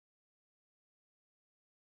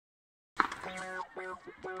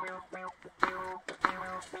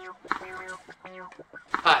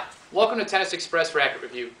Hi, welcome to Tennis Express Racket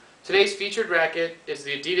Review. Today's featured racket is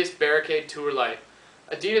the ADIDAS Barricade Tour Lite.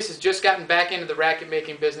 ADIDAS has just gotten back into the racket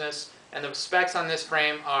making business, and the specs on this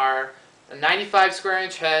frame are a 95 square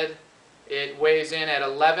inch head. It weighs in at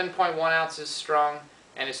 11.1 ounces strong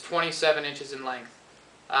and is 27 inches in length.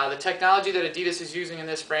 The technology that ADIDAS is using in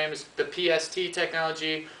this frame is the PST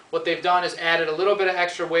technology. What they've done is added a little bit of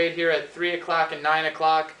extra weight here at 3 o'clock and 9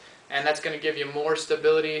 o'clock, and that's going to give you more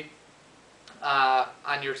stability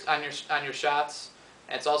on your shots.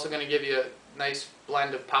 And it's also going to give you a nice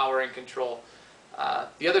blend of power and control.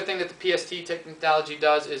 The other thing that the PST technology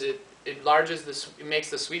does is it makes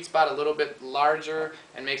the sweet spot a little bit larger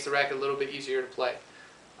and makes the racket a little bit easier to play.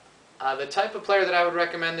 The type of player that I would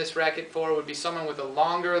recommend this racket for would be someone with a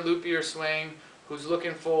longer, loopier swing who's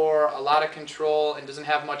looking for a lot of control and doesn't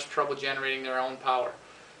have much trouble generating their own power.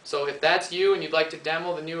 So if that's you and you'd like to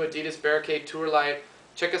demo the new ADIDAS Barricade Tour Lite,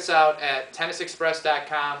 check us out at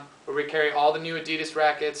tennisexpress.com, where we carry all the new ADIDAS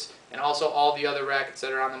rackets and also all the other rackets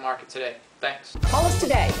that are on the market today. Thanks. Call us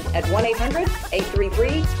today at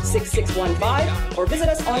 1-800-833-6615 or visit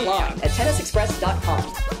us online at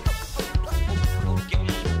tennisexpress.com.